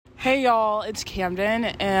Hey y'all, it's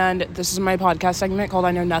Kamden, and this is my podcast segment called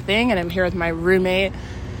I Know Nothing, and I'm here with my roommate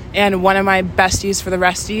and one of my besties for the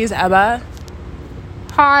resties, Ebba.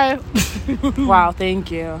 Hi. Wow,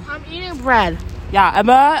 thank you. I'm eating bread. Yeah,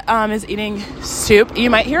 Ebba is eating soup.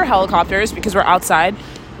 You might hear helicopters because we're outside.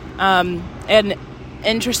 An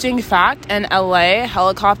interesting fact, in LA,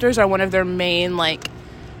 helicopters are one of their main,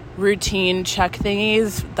 routine check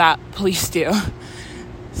thingies that police do.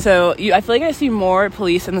 So I feel like I see more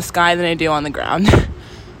police in the sky than I do on the ground,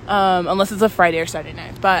 unless it's a Friday or Saturday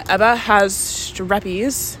night. But Ebba has strep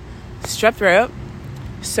throat.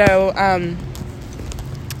 So,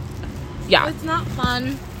 yeah. It's not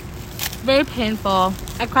fun. Very painful.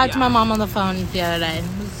 I cried to my mom on the phone the other day.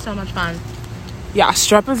 It was so much fun. Yeah,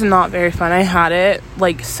 strep is not very fun. I had it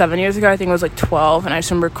 7 years ago. I think it was 12, and I just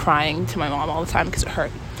remember crying to my mom all the time because it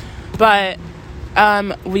hurt. But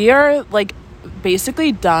we are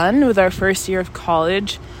basically done with our first year of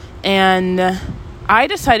college, and I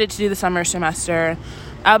decided to do the summer semester.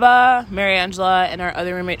 Ebba, Mary Angela, and our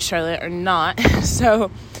other roommate Charlotte are not. So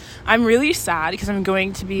I'm really sad because I'm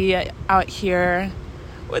going to be out here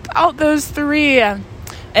without those three,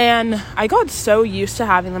 and I got so used to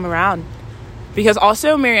having them around because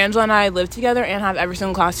also Mary Angela and I live together and have every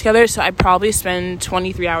single class together, so I probably spend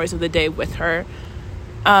 23 hours of the day with her.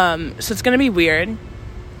 So it's gonna be weird.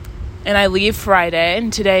 And I leave Friday,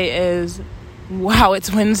 and today is,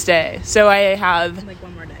 it's Wednesday. So I have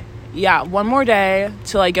one more day. Yeah, one more day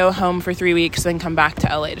till I go home for 3 weeks, then come back to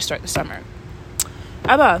LA to start the summer.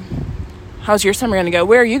 Ebba, how's your summer gonna go?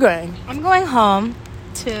 Where are you going? I'm going home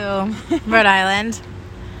to Rhode Island.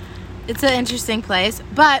 It's an interesting place,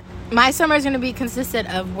 but my summer is going to be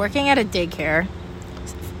consistent of working at a daycare,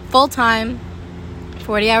 full-time,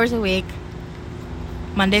 40 hours a week,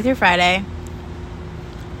 Monday through Friday.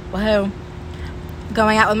 Woohoo.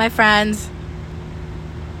 Going out with my friends,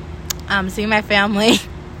 seeing my family,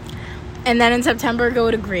 and then in September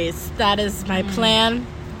go to Greece. That is my plan.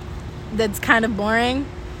 That's kind of boring.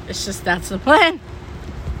 It's just that's the plan.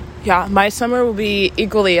 Yeah, my summer will be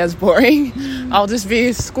equally as boring. I'll just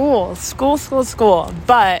be school.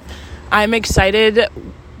 But I'm excited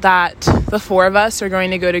that the four of us are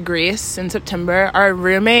going to go to Greece in September. Our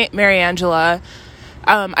roommate, Mary Angela,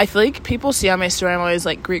 I feel like people see on my story, I'm always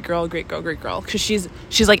like, Greek girl, because she's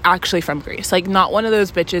actually from Greece. Not one of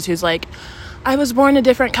those bitches who's I was born in a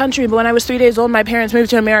different country, but when I was 3 days old, my parents moved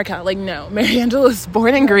to America. No, Mary Angela was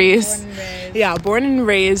born in Greece. Born and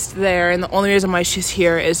raised there, and the only reason why she's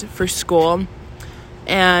here is for school.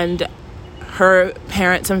 And her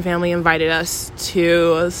parents and family invited us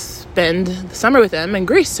to spend the summer with them in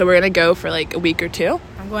Greece, so we're gonna go for a week or two.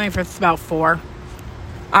 I'm going for about 4.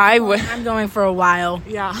 I'm going for a while.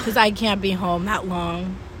 Yeah. Because I can't be home that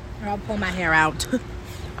long. Or I'll pull my hair out.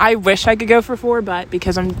 I wish I could go for 4, but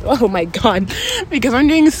because I'm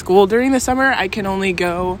doing school during the summer, I can only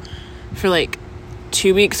go for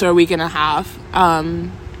 2 weeks or a week and a half.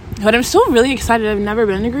 But I'm still really excited. I've never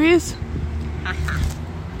been to Greece.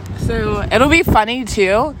 So it'll be funny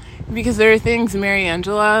too, because there are things Mary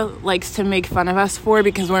Angela likes to make fun of us for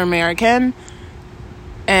because we're American.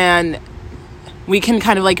 And we can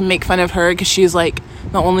kind of make fun of her because she's the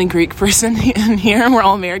only Greek person in here and we're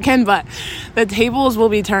all American, but the tables will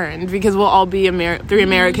be turned because we'll all be 3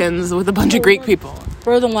 Americans with a bunch of Greek people.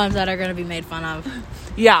 We're the ones that are going to be made fun of.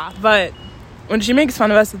 Yeah, but when she makes fun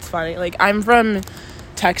of us, it's funny. I'm from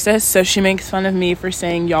Texas, so she makes fun of me for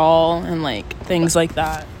saying y'all and things like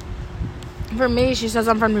that. For me, she says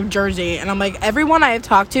I'm from New Jersey, and I'm everyone I have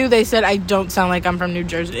talked to, they said I don't sound like I'm from New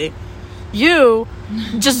Jersey. You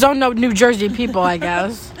just don't know New Jersey people, I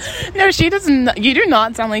guess. No, she doesn't. You do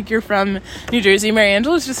not sound like you're from New Jersey. Mary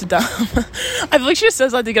Angela's just dumb. I feel like she just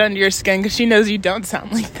says that to get under your skin because she knows you don't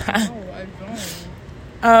sound like that.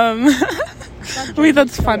 No, I don't. Wait,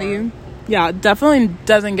 that's funny. Yeah, definitely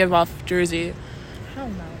doesn't give off Jersey. Hell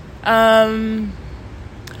no.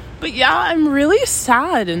 But yeah, I'm really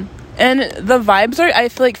sad. And the vibes I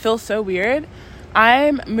feel so weird.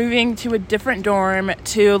 I'm moving to a different dorm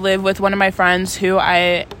to live with one of my friends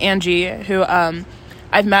Angie, who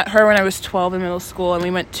I've met her when I was 12 in middle school, and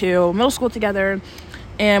we went to middle school together,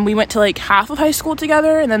 and we went to half of high school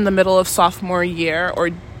together, and then the middle of sophomore year or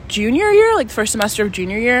junior year, the first semester of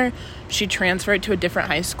junior year, she transferred to a different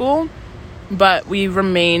high school, but we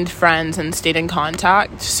remained friends and stayed in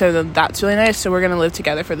contact, so that's really nice. So we're gonna live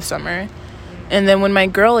together for the summer, and then when my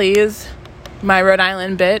girlies, my Rhode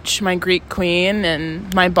Island bitch, my Greek queen,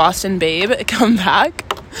 and my Boston babe come back,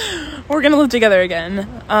 we're gonna live together again.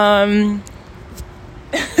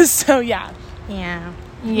 So yeah.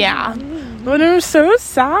 Yeah. But I'm so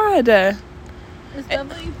sad. It's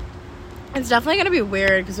definitely It's definitely going to be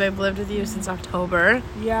weird because I've lived with you since October.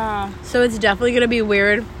 Yeah. So it's definitely going to be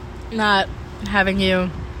weird not having you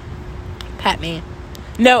pet me.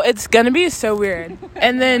 No, it's going to be so weird.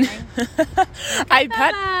 And then I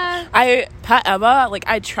pet Ebba. Like,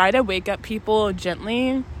 I try to wake up people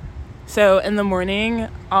gently. So in the morning,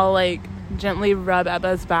 I'll, like, gently rub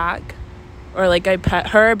Ebba's back. Or, like, I pet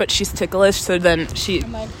her, but she's ticklish. So then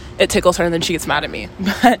it tickles her and then she gets mad at me.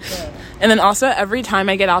 And then also every time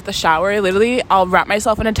I get out the shower, literally, I'll wrap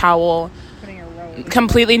myself in a towel.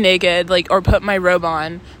 Completely naked, like, or put my robe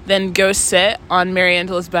on, then go sit on Mary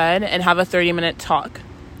Angela's bed and have a 30-minute talk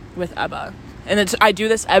with Ebba. And I do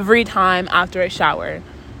this every time after I shower.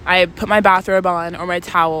 I put my bathrobe on or my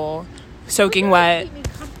towel, soaking wet.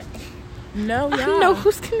 No, yeah. I know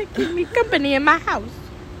who's gonna keep me company in my house.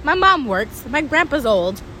 My mom works. My grandpa's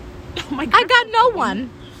old. Oh my God. I got no one.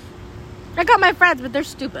 I got my friends, but they're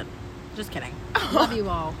stupid. Just kidding. Love you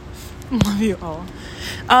all. Love you all.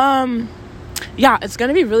 Yeah, it's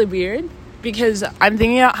gonna be really weird because I'm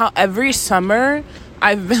thinking about how every summer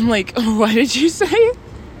I've been like, what did you say?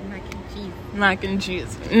 Mac and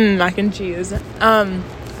cheese. Mac and cheese. I'm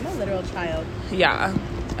a literal child. Yeah.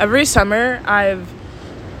 Every summer I've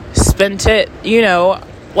spent it, you know,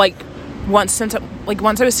 like once I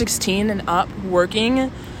was 16 and up,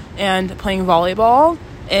 working and playing volleyball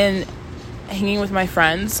and hanging with my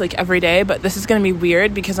friends like every day. But this is gonna be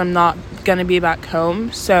weird because I'm not gonna be back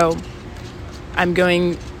home, so I'm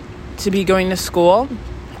going to be going to school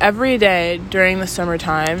every day during the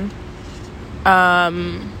summertime,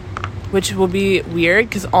 which will be weird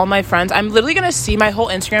because all my friends, I'm literally going to see my whole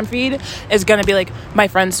Instagram feed is going to be like my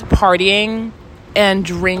friends partying and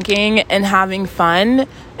drinking and having fun,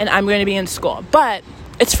 and I'm going to be in school. But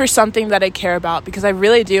it's for something that I care about because I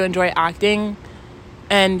really do enjoy acting,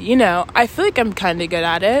 and, you know, I feel like I'm kind of good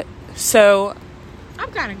at it, so... I'm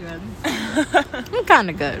kind of good. I'm kind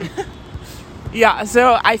of good. Yeah,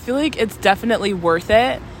 so I feel like it's definitely worth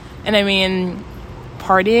it. And I mean,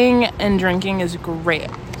 partying and drinking is great,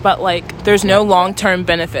 but like there's no long-term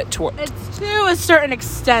benefit to it. It's to a certain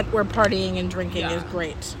extent where partying and drinking is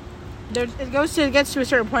great. It gets to a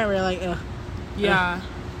certain point where you're like, ugh. Yeah. Ugh.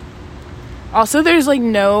 Also, there's like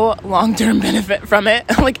no long-term benefit from it,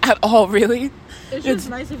 like at all, really. It's just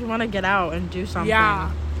nice if you want to get out and do something.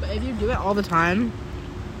 Yeah. But if you do it all the time,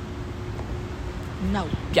 no.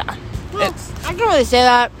 Yeah. Well, I can't really say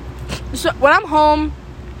that. So when I'm home,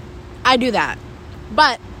 I do that.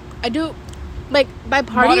 But I do, like, by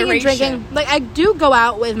partying and drinking, like, I do go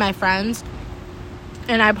out with my friends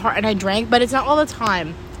and I drink, but it's not all the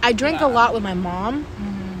time. I drink a lot with my mom,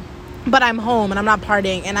 but I'm home and I'm not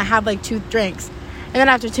partying and I have like 2 drinks. And then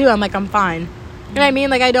after 2, I'm like, I'm fine. You know what I mean?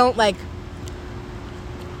 Like, I don't, like,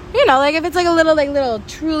 you know, like, if it's like a little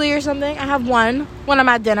Truly or something, I have one when I'm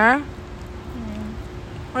at dinner.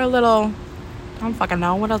 Or a little, I don't fucking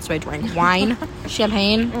know. What else do I drink? Wine?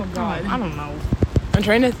 Champagne? Oh, God. I don't know. I'm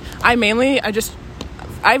trying to, I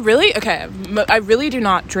really do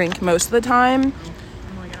not drink most of the time.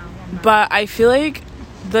 But I feel like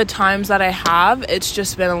the times that I have, it's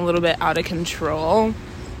just been a little bit out of control.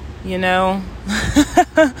 You know?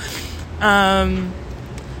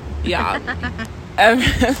 Yeah.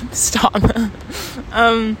 Stop.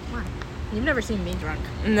 You've never seen me drunk.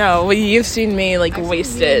 No, well, you've seen me like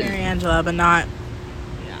wasted. Mary Angela, but not.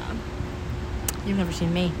 Yeah. You've never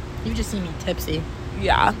seen me. You've just seen me tipsy.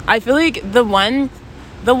 Yeah, I feel like the one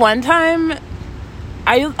time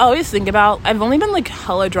I always think about. I've only been like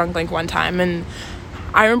hella drunk like one time, and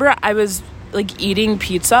I remember I was like eating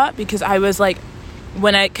pizza because I was like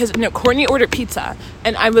Courtney ordered pizza,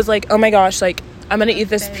 and I was like, oh my gosh, like I'm gonna eat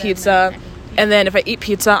this pizza, and then if I eat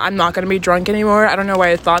pizza, I'm not gonna be drunk anymore. I don't know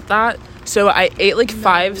why I thought that. So I ate like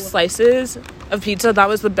 5 slices of pizza. That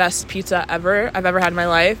was the best pizza I've ever had in my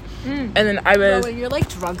life. And then I was... when you're like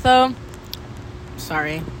drunk though...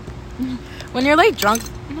 Sorry. When you're like drunk...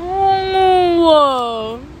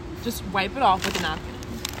 No! Just wipe it off with a napkin.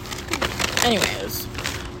 Anyways.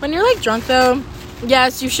 When you're like drunk though...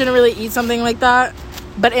 Yes, you shouldn't really eat something like that.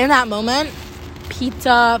 But in that moment...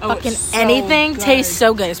 Pizza, fucking so anything good. Tastes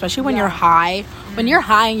so good. Especially when you're high. When you're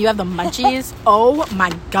high and you have the munchies, oh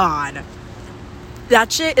my God.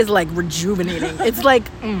 That shit is like rejuvenating. It's like,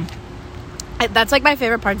 that's like my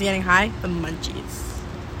favorite part of getting high, the munchies.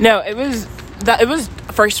 No, it was,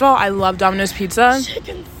 first of all, I love Domino's Pizza.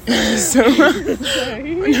 Chicken. So,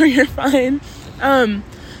 no, you're fine.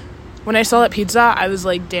 When I saw that pizza, I was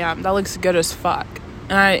like, damn, that looks good as fuck.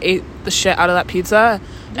 And I ate the shit out of that pizza.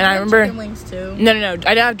 And I remember chicken wings too. No. I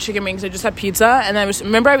didn't have chicken wings. I just had pizza. And I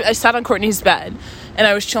sat on Courtney's bed, and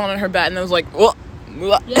I was chilling on her bed, and I was like, well,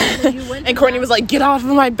 Yeah, you went And Courtney was like, get off of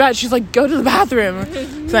my bed. She's like, go to the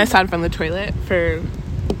bathroom. So I sat in front of the toilet for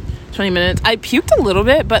 20 minutes. I puked a little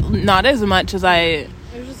bit, but not as much as It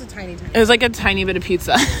was just a tiny. It was like a tiny bit of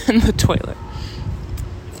pizza in the toilet.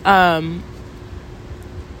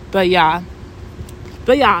 But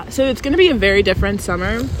yeah, so it's gonna be a very different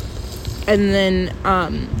summer. And then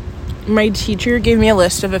my teacher gave me a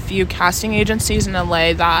list of a few casting agencies in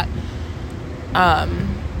LA that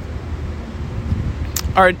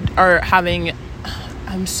are having,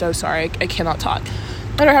 I'm so sorry, I cannot talk,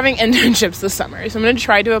 that are having internships this summer. So I'm gonna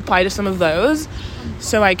try to apply to some of those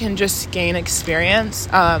so I can just gain experience.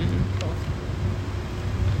 But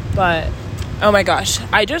oh my gosh,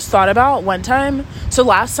 I just thought about one time. So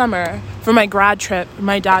last summer for my grad trip,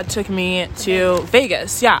 my dad took me to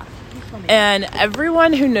Vegas. Yeah. And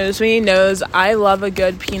everyone who knows me knows I love a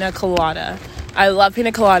good pina colada. I love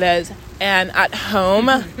pina coladas. And at home,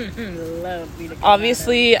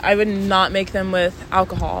 obviously, I would not make them with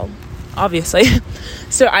alcohol. Obviously.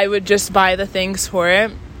 So I would just buy the things for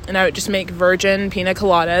it. And I would just make virgin pina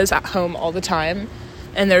coladas at home all the time.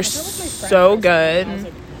 And they're so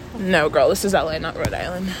good. No, girl, this is LA, not Rhode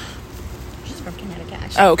Island. She's from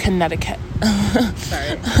Connecticut. Oh, Connecticut.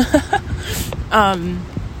 Sorry.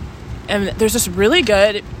 And there's this really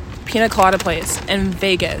good pina colada place in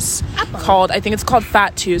Vegas called, I think it's called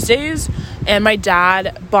Fat Tuesdays. And my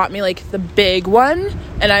dad bought me like the big one.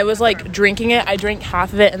 And I was like drinking it. I drank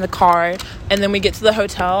half of it in the car. And then we get to the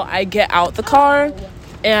hotel. I get out the car.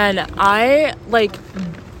 And I like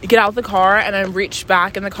get out the car and I reach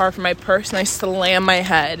back in the car for my purse and I slam my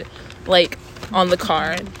head like on the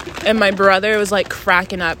car. And my brother was like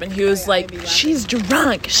cracking up and he was like, she's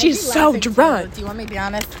drunk, she's so drunk. Do you want me to be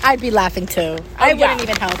honest? I'd be laughing too. I wouldn't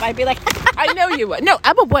even help. I'd be like I know you would. No,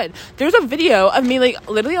 Ebba would. There's a video of me like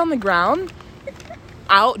literally on the ground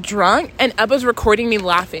out drunk and Ebba's recording me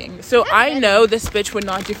laughing. So I know this bitch would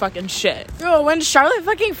not do fucking shit. Bro, when Charlotte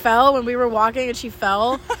fucking fell, when we were walking and she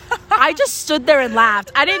fell, I just stood there and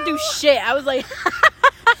laughed. I didn't do shit. I was like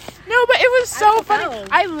no, but it was so funny.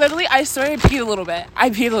 I swear I peed a little bit.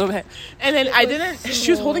 And then I didn't,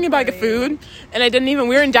 she was holding a bag of food and I didn't even,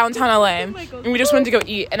 we were in downtown LA and we just went to go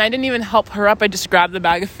eat and I didn't even help her up. I just grabbed the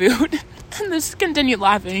bag of food and just continued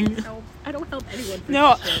laughing. No, I don't help anyone.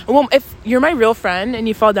 No, well, if you're my real friend and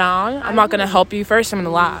you fall down, I'm not going to help you first. I'm going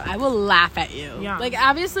to laugh. I will laugh at you. Yeah. Like,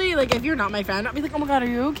 obviously, like, if you're not my friend, I'll be like, oh my God, are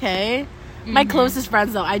you okay? My closest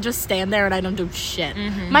friends, though, I just stand there and I don't do shit.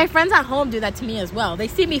 My friends at home do that to me as well. They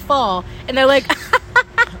see me fall and they're like,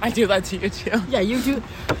 I do that to you too. Yeah, you do.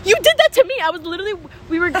 You did that to me. I was literally,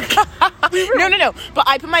 we were No. But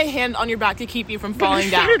I put my hand on your back to keep you from falling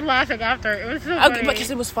down. I started laughing after. It was so funny. Okay, because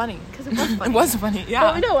it was funny. It was funny.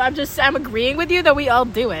 Yeah. No, I'm agreeing with you that we all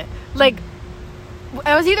do it. Like,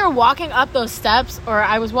 I was either walking up those steps or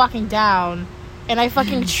I was walking down and I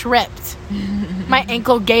fucking tripped. My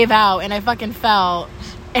ankle gave out and I fucking fell.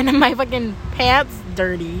 And my fucking pants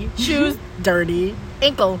dirty, shoes dirty,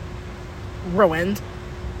 ankle ruined.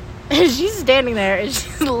 And she's standing there and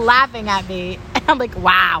she's laughing at me. And I'm like,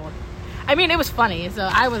 wow. I mean, it was funny, so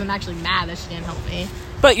I wasn't actually mad that she didn't help me.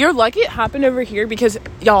 But you're lucky it happened over here because,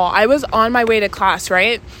 y'all, I was on my way to class,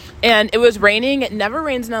 right? And it was raining. It never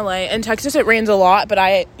rains in LA. In Texas, it rains a lot, but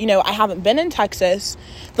I haven't been in Texas.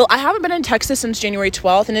 I haven't been in Texas since January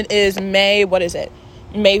 12th, and it is May, what is it?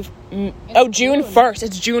 June 1st.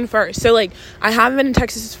 It's June 1st. So, like, I haven't been in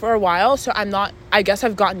Texas for a while, so I guess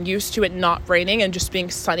I've gotten used to it not raining and just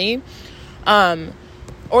being sunny.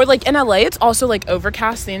 Or, like, in LA, it's also, like,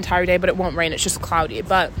 overcast the entire day, but it won't rain. It's just cloudy.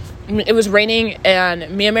 But it was raining,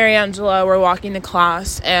 and me and Mariangela were walking to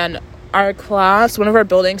class, and our class, one of our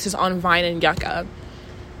buildings is on Vine and Yucca.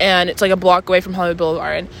 And it's, like, a block away from Hollywood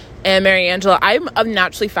Boulevard. And Mariangela, I'm a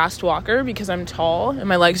naturally fast walker because I'm tall and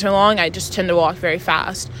my legs are long. I just tend to walk very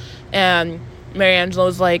fast. And Mariangela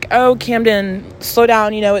was like, oh, Kamden, slow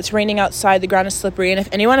down. It's raining outside. The ground is slippery. And if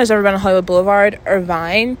anyone has ever been on Hollywood Boulevard or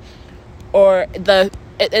Vine or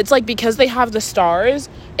it's like because they have the stars,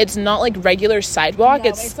 it's not like regular sidewalk.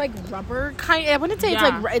 No, it's like rubber kind. I wouldn't say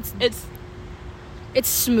it's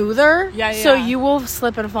smoother. Yeah. So you will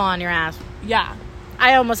slip and fall on your ass. Yeah.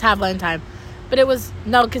 I almost have lane time. But it was,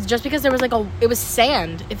 no, because there was it was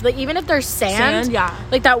sand. Even if there's sand, yeah.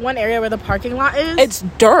 Like that one area where the parking lot is. It's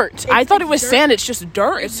dirt. I thought it was dirt. Sand. It's just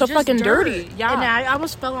dirt. It's so fucking dirt. Dirty. Yeah. And I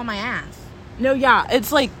almost fell on my ass. No, yeah.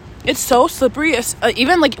 It's like, it's so slippery.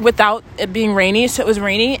 Even like without it being rainy. So it was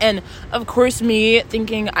rainy. And of course me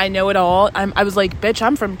thinking I know it all. I was like, bitch,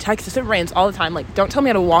 I'm from Texas. It rains all the time. Like, don't tell me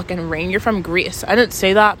how to walk in rain. You're from Greece. I didn't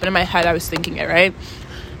say that. But in my head, I was thinking it, right?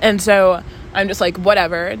 And so I'm just like,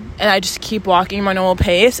 whatever. And I just keep walking my normal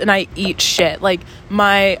pace, and I eat shit. Like,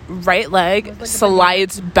 my right leg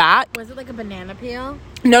slides back. Was it like a banana peel?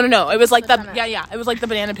 No. It was like it was like the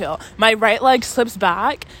banana peel. My right leg slips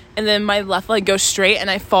back, and then my left leg goes straight, and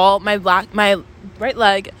I fall. My right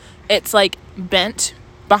leg, it's like bent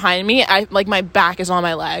behind me. My back is on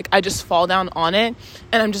my leg. I just fall down on it,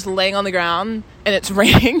 and I'm just laying on the ground, and it's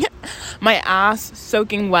raining. My ass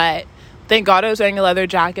soaking wet. Thank God I was wearing a leather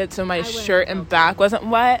jacket, so my shirt and back wasn't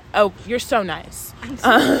wet. Oh, you're so nice.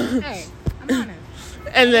 Hey, I'm honest.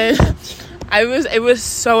 And then it was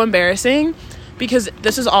so embarrassing, because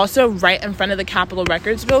this is also right in front of the Capitol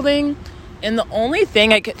Records building. And the only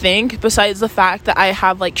thing I could think, besides the fact that I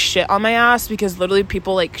have, like, shit on my ass, because literally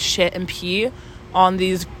people, like, shit and pee on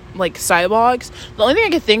these, like, sidewalks. The only thing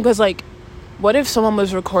I could think was, like, what if someone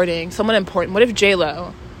was recording, someone important? What if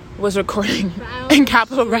J-Lo was recording in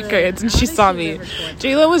Capitol Records and she saw me?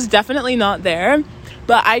 J-Lo was definitely not there.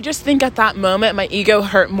 But I just think at that moment, my ego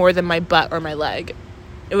hurt more than my butt or my leg.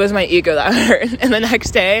 It was my ego that hurt. And the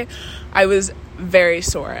next day, I was very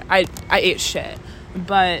sore. I ate shit.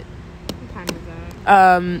 But What time is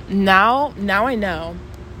that? now I know.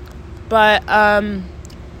 But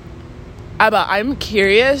Ebba, I'm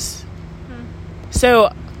curious.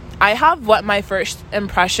 So I have what my first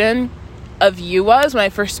impression of you was when I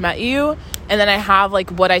first met you, and then I have, like,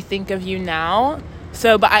 what I think of you now.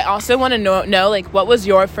 So, but I also want to know, like, what was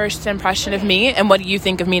your first impression of me, and what do you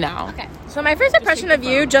think of me now? Okay. So my first impression of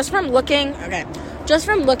you, just from looking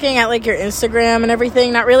at, like, your Instagram and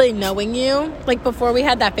everything, not really knowing you, like, before we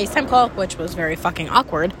had that FaceTime call, which was very fucking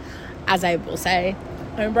awkward, as I will say.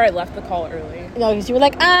 I remember I left the call early. No, because you were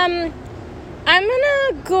like, I'm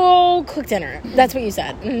gonna go cook dinner. That's what you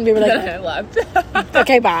said. And we were like, I left.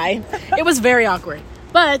 Okay, bye. It was very awkward.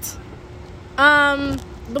 But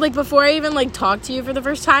like, before I even, like, talked to you for the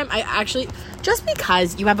first time, I actually, just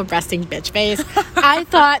because you have a resting bitch face, I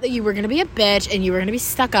thought that you were gonna be a bitch and you were gonna be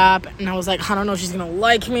stuck up, and I was like, I don't know if she's gonna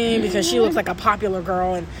like me because she looks like a popular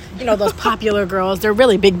girl, and, you know, those popular girls, they're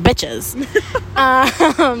really big bitches.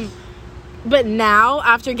 But now,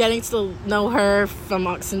 after getting to know her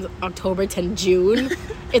since October to June,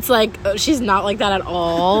 it's like, she's not like that at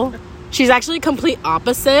all. She's actually complete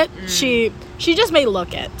opposite. She just may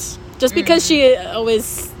look it. Just because she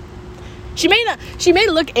may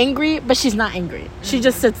look angry, but she's not angry. She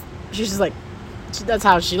just sits, she's just like, that's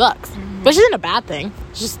how she looks. But she's not a bad thing.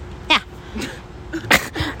 She's just, yeah.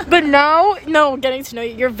 But now, getting to know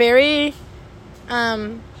you, you're very,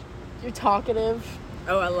 you're talkative.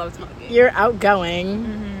 Oh, I love talking. You're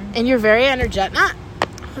outgoing, and you're very energetic.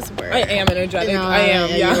 What's the word? I am energetic. No, I am,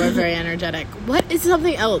 yeah. You are very energetic. What is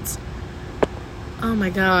something else? Oh my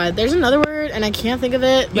god, there's another word, and I can't think of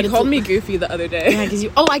it. But you called me goofy the other day. Yeah, because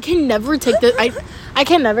I can never take I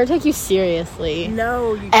can never take you seriously.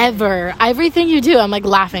 No, you ever. Everything you do, I'm like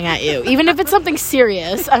laughing at you. Even if it's something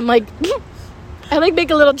serious, I'm like, I like make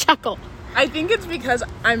a little chuckle. I think it's because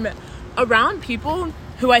I'm around people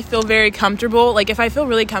who I feel very comfortable. Like, if I feel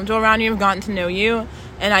really comfortable around you, I've gotten to know you,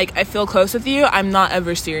 and I feel close with you, I'm not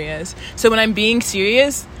ever serious. So when I'm being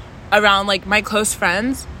serious around, like, my close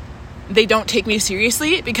friends, they don't take me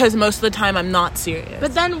seriously because most of the time I'm not serious.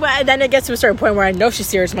 But then it gets to a certain point where I know she's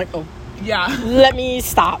serious. I'm like, oh, yeah, let me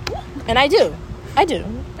stop. And I do.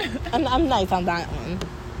 I'm nice on that one.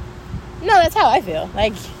 No, that's how I feel.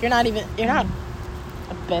 Like, you're not a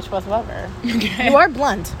bitch whatsoever. Okay. You are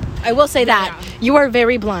blunt. I will say that. Yeah. You are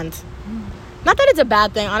very blunt. Not that it's a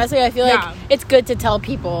bad thing. Honestly, I feel like it's good to tell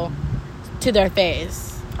people to their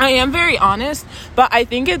face. I am very honest, but I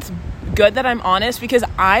think it's good that I'm honest because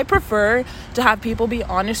I prefer to have people be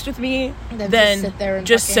honest with me than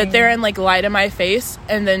sit there and like lie to my face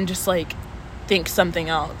and then just like think something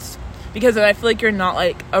else. Because then I feel like you're not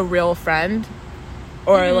like a real friend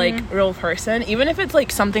or like real person. Even if it's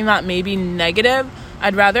like something that may be negative,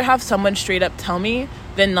 I'd rather have someone straight up tell me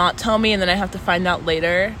than not tell me and then I have to find out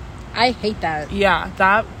later. I hate that.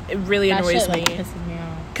 Yeah, it really annoys me. Like, pisses me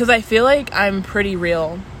off. Because I feel like I'm pretty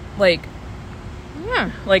real. Like,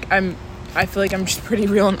 yeah. Like, I feel like I'm just pretty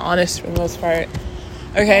real and honest for the most part.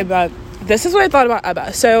 Okay, but this is what I thought about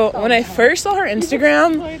Ebba. So, when I first saw her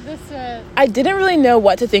Instagram, I didn't really know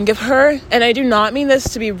what to think of her. And I do not mean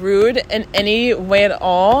this to be rude in any way at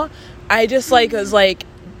all. I just, was like,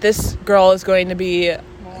 this girl is going to be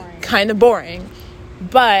kind of boring.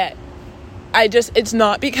 But it's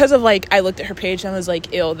not because of, like, I looked at her page and I was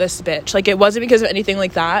like, ew, this bitch. Like, it wasn't because of anything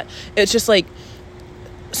like that. It's just, like,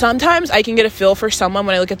 sometimes I can get a feel for someone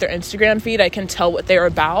when I look at their Instagram feed. I can tell what they're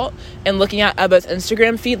about. And looking at Ebba's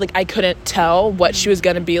Instagram feed, like, I couldn't tell what she was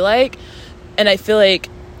going to be like. And I feel like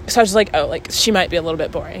So I was like, oh, like, she might be a little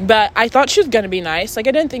bit boring. But I thought she was going to be nice. Like,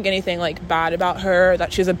 I didn't think anything, like, bad about her,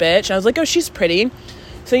 that she was a bitch. And I was like, oh, she's pretty.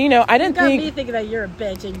 So, you know, I didn't think... me thinking that you're a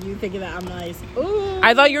bitch and you thinking that I'm nice. Ooh.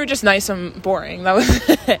 I thought you were just nice and boring. That was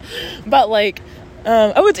it. But, like,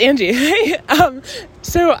 oh, it's Angie.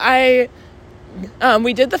 So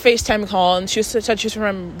we did the FaceTime call, and she said she was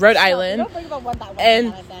from Rhode Island.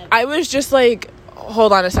 And I was just like...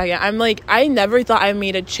 Hold on a second. I'm like, I never thought I'd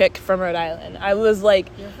meet a chick from Rhode Island. I was like,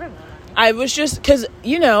 I was just, because,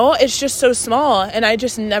 you know, it's just so small. And I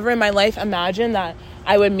just never in my life imagined that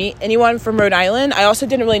I would meet anyone from Rhode Island. I also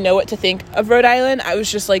didn't really know what to think of Rhode Island. I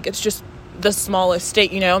was just like, it's just the smallest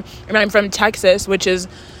state, you know. And I'm from Texas, which is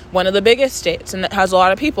one of the biggest states, and it has a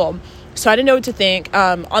lot of people. So I didn't know what to think.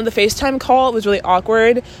 On the FaceTime call, it was really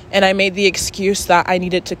awkward. And I made the excuse that I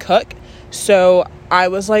needed to cook. So I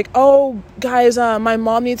was like, oh, guys, my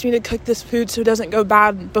mom needs me to cook this food so it doesn't go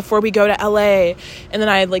bad before we go to LA. And then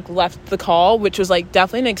I, like, left the call, which was, like,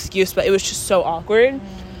 definitely an excuse, but it was just so awkward.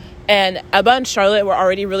 And Ebba and Charlotte were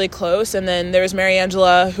already really close. And then there was Mary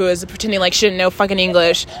Angela, who was pretending like she didn't know fucking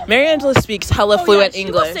English. Mary Angela speaks hella fluent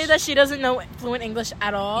English. She will say that she doesn't know fluent English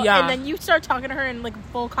at all. Yeah. And then you start talking to her in, like,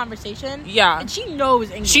 full conversation. Yeah. And she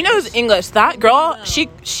knows English. She knows English. That girl,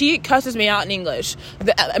 she cusses me out in English.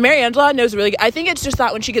 Mary Angela knows really good. I think it's just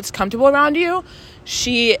that when she gets comfortable around you,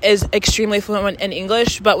 she is extremely fluent in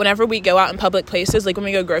English. But whenever we go out in public places, like when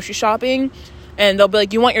we go grocery shopping, and they'll be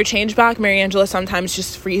like, you want your change back? Mary Angela sometimes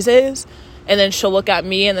just freezes. And then she'll look at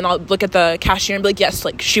me, and then I'll look at the cashier and be like, yes,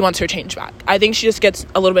 like, she wants her change back. I think she just gets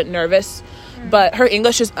a little bit nervous. But her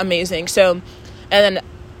English is amazing. So, and then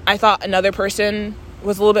I thought another person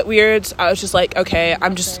was a little bit weird. So I was just like, okay,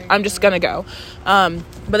 I'm just going to go. But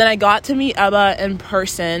then I got to meet Ebba in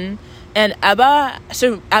person. And Ebba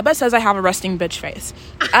says I have a resting bitch face.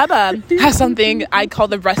 Ebba has something I call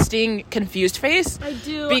the resting confused face. I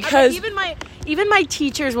do. Because even my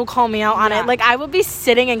teachers will call me out on it. Like, I will be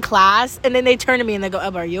sitting in class, and then they turn to me and they go,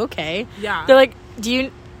 Ebba, are you okay? Yeah. They're like, do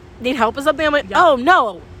you need help with something? I'm like, oh,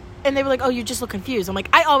 no. And they were like, oh, you just look confused. I'm like,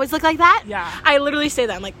 I always look like that? Yeah. I literally say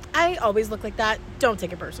that. I'm like, I always look like that. Don't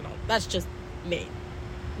take it personal. That's just me.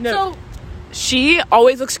 No. So she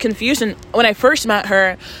always looks confused. And when I first met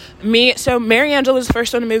her, Mary Angela was the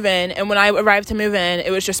first one to move in, and when I arrived to move in,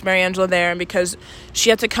 it was just Mary Angela there. And because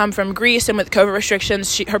she had to come from Greece, and with COVID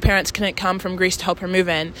restrictions, her parents couldn't come from Greece to help her move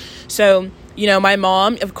in. So, you know, my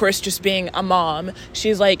mom, of course, just being a mom,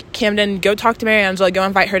 she's like, Kamden, go talk to Mary Angela, go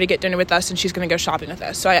invite her to get dinner with us, and she's going to go shopping with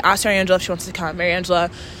us. So I asked Mary Angela if she wants to come. Mary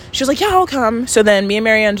Angela, she was like, yeah, I'll come. So then me and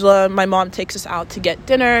Mary Angela, my mom takes us out to get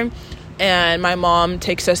dinner. And my mom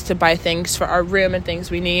takes us to buy things for our room and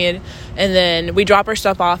things we need. And then we drop our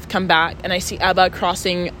stuff off, come back, and I see Ebba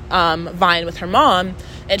crossing Vine with her mom.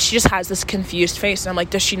 And she just has this confused face. And I'm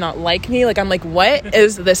like, does she not like me? Like, I'm like, what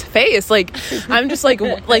is this face? Like, I'm just like,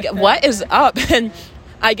 what is up? And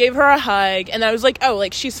I gave her a hug. And I was like, oh,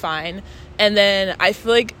 like, she's fine. And then I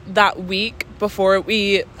feel like that week before,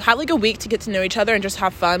 we had like a week to get to know each other and just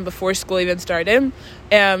have fun before school even started.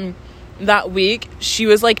 And that week she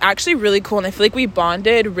was like actually really cool, and I feel like we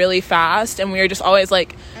bonded really fast, and we were just always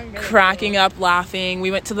like cracking up, laughing.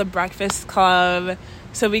 We went to the breakfast club,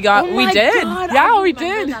 so we did.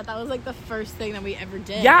 That was like the first thing that we ever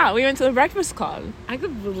did. Yeah, we went to the breakfast club. I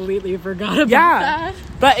completely forgot about that.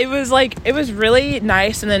 But it was really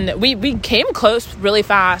nice. And then we came close really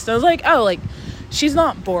fast. I was like, oh, like, she's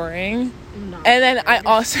not boring. And then I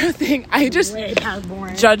also think I just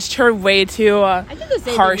judged her way too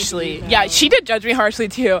harshly. Yeah, she did judge me harshly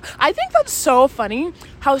too. I think that's so funny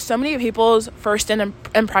how so many people's first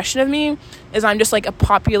impression of me is I'm just like a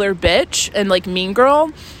popular bitch and like mean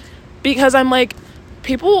girl, because I'm like,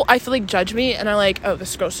 people I feel like judge me and are like, oh,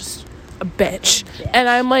 this girl's just a bitch. And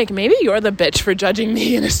I'm like, maybe you're the bitch for judging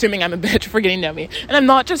me and assuming I'm a bitch for getting to know me. And I'm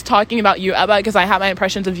not just talking about you, Ebba, because I have my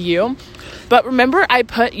impressions of you. But remember, I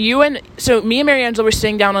put you in. So me and Mary Angela were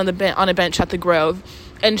sitting down on a bench at the Grove,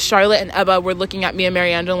 and Charlotte and Ebba were looking at me and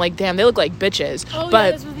Mary Angela like, damn, they look like bitches. Oh, but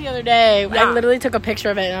yeah, this was the other day. Yeah. I literally took a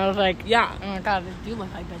picture of it, and I was like, yeah, oh my god, they do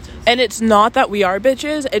look like bitches. And it's not that we are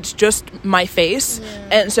bitches, it's just my face. Yeah.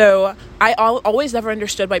 And so I always never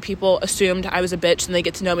understood why people assumed I was a bitch, and they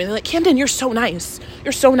get to know me, and they're like, Kamden, you're so nice.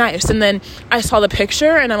 You're so nice. And then I saw the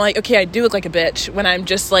picture, and I'm like, okay, I do look like a bitch when I'm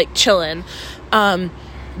just like chilling.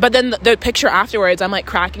 But then the picture afterwards, I'm like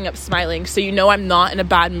cracking up, smiling. So you know I'm not in a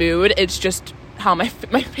bad mood. It's just how my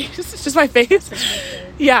face, it's just my face.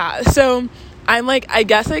 Yeah. So I'm like, I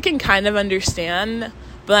guess I can kind of understand,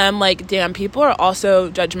 but I'm like, damn, people are also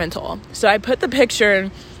judgmental. So I put the picture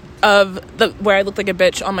of the where I looked like a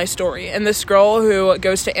bitch on my story. And this girl who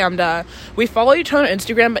goes to AMDA, we follow each other on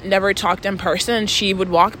Instagram but never talked in person. She would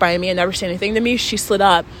walk by me and never say anything to me. She slid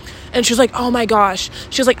up and she was like, oh my gosh.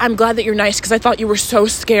 She was like, I'm glad that you're nice because I thought you were so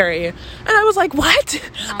scary. And I was like,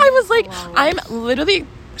 what? I was like, I'm literally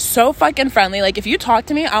so fucking friendly. Like, if you talk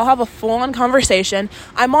to me, I'll have a full-on conversation.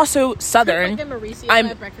 I'm also Southern. I'm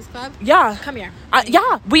at Breakfast Club. Yeah. Come here.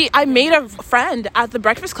 I made a friend at the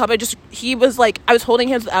Breakfast Club. He was like, I was holding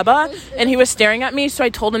hands with Ebba, and he was staring at me, so I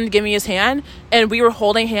told him to give me his hand, and we were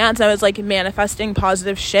holding hands, and I was like manifesting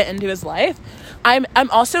positive shit into his life. I'm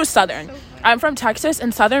also Southern. I'm from Texas,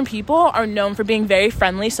 and Southern people are known for being very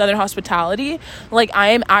friendly, Southern hospitality. Like, I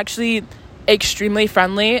am actually extremely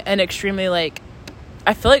friendly and extremely, like,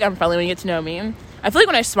 I feel like I'm friendly when you get to know me. I feel like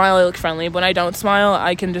when I smile, I look friendly. But when I don't smile,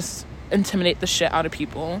 I can just intimidate the shit out of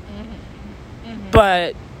people.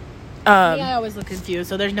 But I always look confused,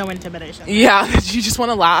 so there's no intimidation. Yeah, you just want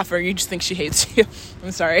to laugh, or you just think she hates you.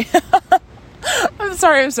 I'm sorry. I'm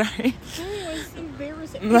sorry. It's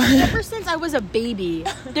embarrassing. Ever since I was a baby,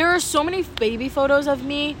 there are so many baby photos of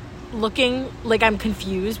me looking like I'm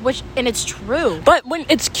confused, and it's true. But when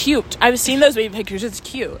it's cute, I've seen those baby pictures. It's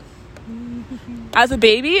cute. As a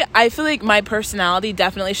baby, I feel like my personality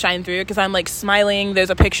definitely shined through because I'm like smiling. There's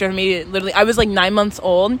a picture of me, literally, I was like 9 months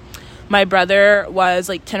old. My brother was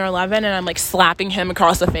like 10 or 11, and I'm like slapping him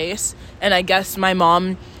across the face. And I guess my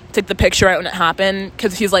mom took the picture right when it happened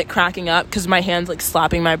because he's like cracking up because my hand's like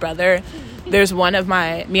slapping my brother. There's one of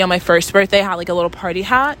me on my first birthday had like a little party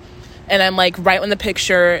hat, and I'm like, right when the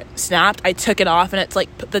picture snapped, I took it off, and it's like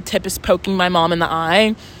the tip is poking my mom in the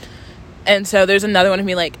eye. And so there's another one of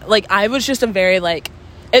me, like I was just a very, like,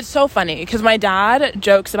 it's so funny because my dad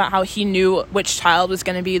jokes about how he knew which child was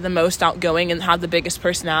going to be the most outgoing and have the biggest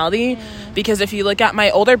personality. Because if you look at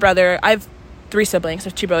my older brother, I have 3 siblings. I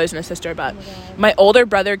have 2 brothers and a sister, but my older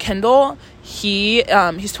brother, Kendall, he's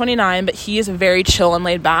 29, but he is very chill and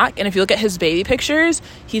laid back. And if you look at his baby pictures,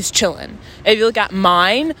 he's chilling. If you look at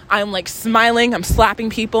mine, I'm like smiling, I'm slapping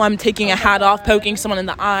people, I'm taking a hat off, poking someone in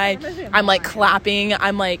the eye, I'm like clapping,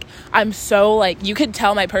 I'm so, like, you could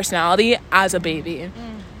tell my personality as a baby.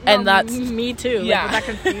 And that's me too. Yeah. Like,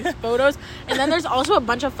 with that confused photos. And then there's also a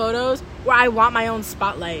bunch of photos where I want my own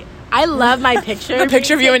spotlight. I love my picture. The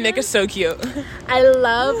picture of you and Nick is so cute. I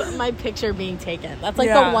love my picture being taken. That's like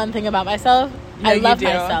the one thing about myself. No, I love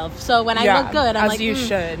myself. So when I look good, I'm like, you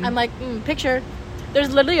should. I'm like, picture.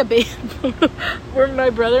 There's literally a big where my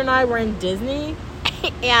brother and I were in Disney,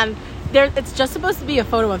 and it's just supposed to be a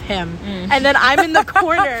photo of him, and then I'm in the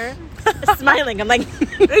corner smiling. I'm like,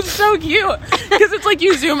 it's so cute because it's like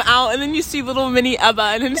you zoom out and then you see little mini Ebba,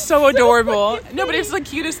 and it's so adorable. No, but it's the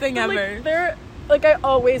cutest thing ever. Like, I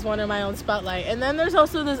always wanted my own spotlight. And then there's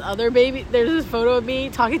also this other baby. There's this photo of me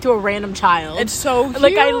talking to a random child. It's so cute.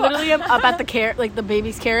 Like, I literally am up at the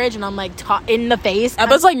baby's carriage, and I'm like in the face.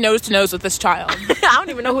 Ebba's like nose to nose with this child. I don't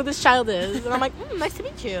even know who this child is, and I'm like, nice to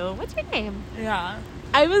meet you. What's your name? Yeah,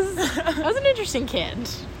 I was an interesting kid.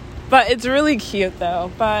 But it's really cute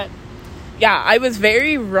though. But yeah, I was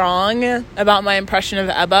very wrong about my impression of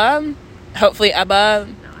Ebba. Hopefully, Ebba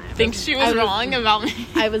thinks she was wrong about me.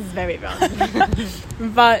 I was very wrong.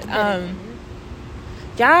 But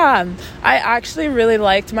yeah, I actually really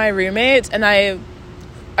liked my roommates, and I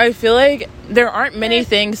feel like there aren't many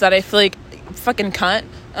things that I feel like fucking cunt.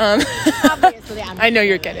 Obviously, I know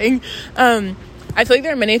you're kidding. I feel like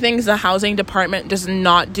there are many things the housing department does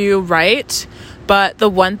not do right, but the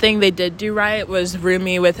one thing they did do right was room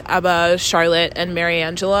me with Ebba, Charlotte, and Mary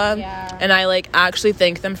Angela. Yeah. And I like actually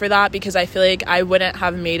thank them for that, because I feel like I wouldn't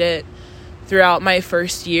have made it throughout my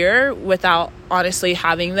first year without honestly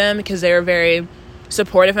having them, because they were very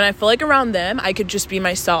supportive, and I feel like around them I could just be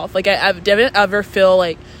myself. Like, I didn't ever feel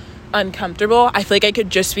like uncomfortable. I feel like I could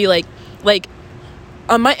just be like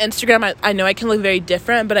on my Instagram, I know I can look very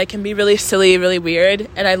different, but I can be really silly, really weird,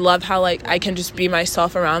 and I love how like I can just be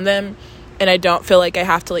myself around them, and I don't feel like I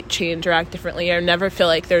have to like change or act differently, or never feel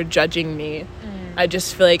like they're judging me. I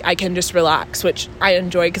just feel like I can just relax, which I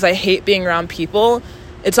enjoy, because I hate being around people.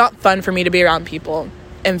 It's not fun for me to be around people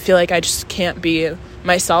and feel like I just can't be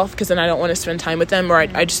myself, because then I don't want to spend time with them, or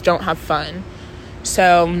I just don't have fun.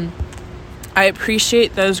 So I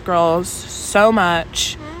appreciate those girls so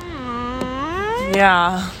much.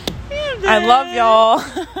 Yeah, I love y'all.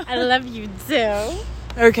 I love you too.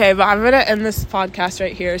 Okay, but I'm gonna end this podcast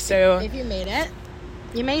right here. So if you made it,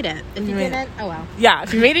 you made it. If you didn't, oh well. Yeah,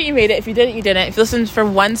 if you made it, you made it. If you didn't, you didn't. If you listened for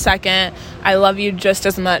 1 second, I love you just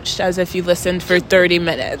as much as if you listened for 30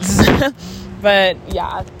 minutes. But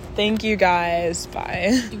yeah, thank you guys.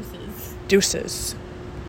 Bye. Deuces. Deuces.